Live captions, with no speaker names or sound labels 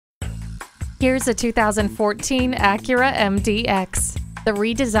Here's a 2014 Acura MDX. The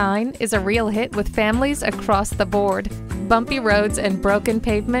redesign is a real hit with families across the board. Bumpy roads and broken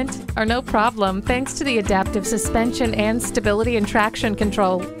pavement are no problem thanks to the adaptive suspension and stability and traction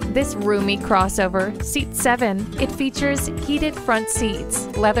control. This roomy crossover seats 7. It features heated front seats,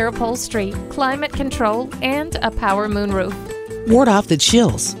 leather upholstery, climate control, and a power moonroof. Ward off the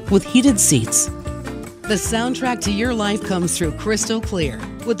chills with heated seats. The soundtrack to your life comes through crystal clear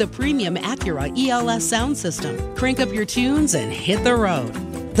with the premium Acura ELS sound system. Crank up your tunes and hit the road.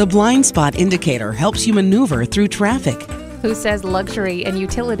 The blind spot indicator helps you maneuver through traffic. Who says luxury and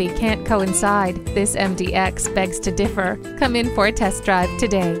utility can't coincide? This MDX begs to differ. Come in for a test drive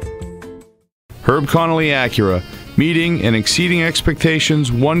today. Herb Connolly Acura, meeting and exceeding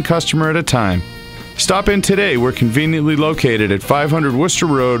expectations one customer at a time. Stop in today. We're conveniently located at 500 Worcester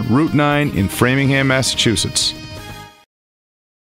Road, Route 9 in Framingham, Massachusetts.